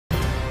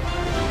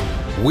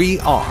We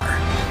are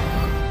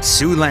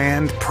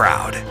Siouxland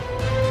proud.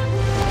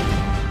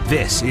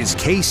 This is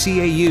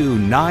KCAU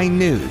 9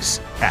 News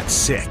at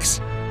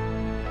 6.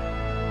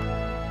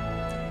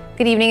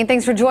 Good evening and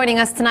thanks for joining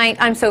us tonight.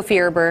 I'm Sophie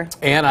Erber.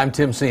 And I'm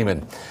Tim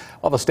Seaman.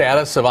 Well, the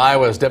status of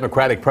Iowa's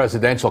Democratic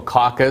Presidential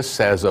Caucus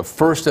as a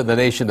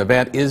first-in-the-nation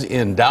event is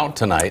in doubt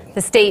tonight.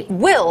 The state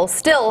will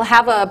still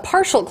have a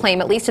partial claim,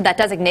 at least to that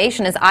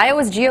designation, as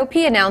Iowa's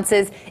GOP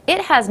announces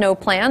it has no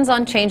plans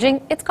on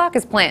changing its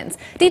caucus plans.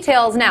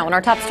 Details now in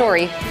our top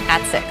story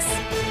at 6.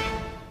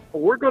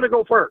 We're going to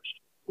go first,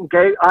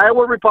 okay?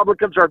 Iowa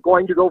Republicans are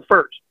going to go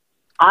first.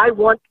 I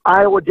want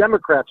Iowa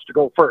Democrats to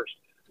go first.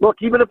 Look,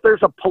 even if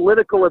there's a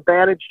political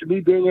advantage to me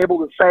being able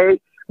to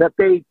say that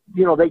they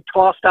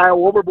tossed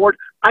Iowa overboard,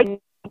 I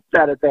need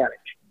that advantage.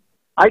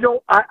 I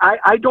don't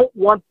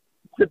want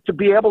to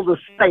be able to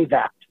say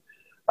that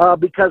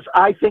because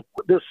I think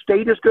the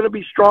state is going to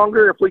be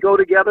stronger if we go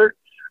together,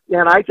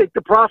 and I think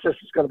the process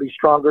is going to be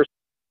stronger.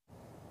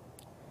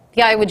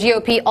 The Iowa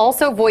GOP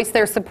also voiced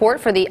their support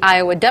for the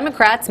Iowa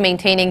Democrats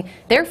maintaining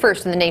their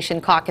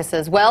first-in-the-nation caucus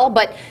as well,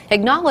 but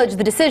acknowledged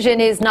the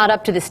decision is not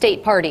up to the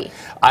state party.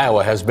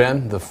 Iowa has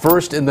been the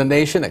first in the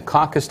nation at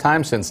caucus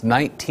time since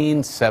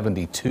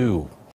 1972.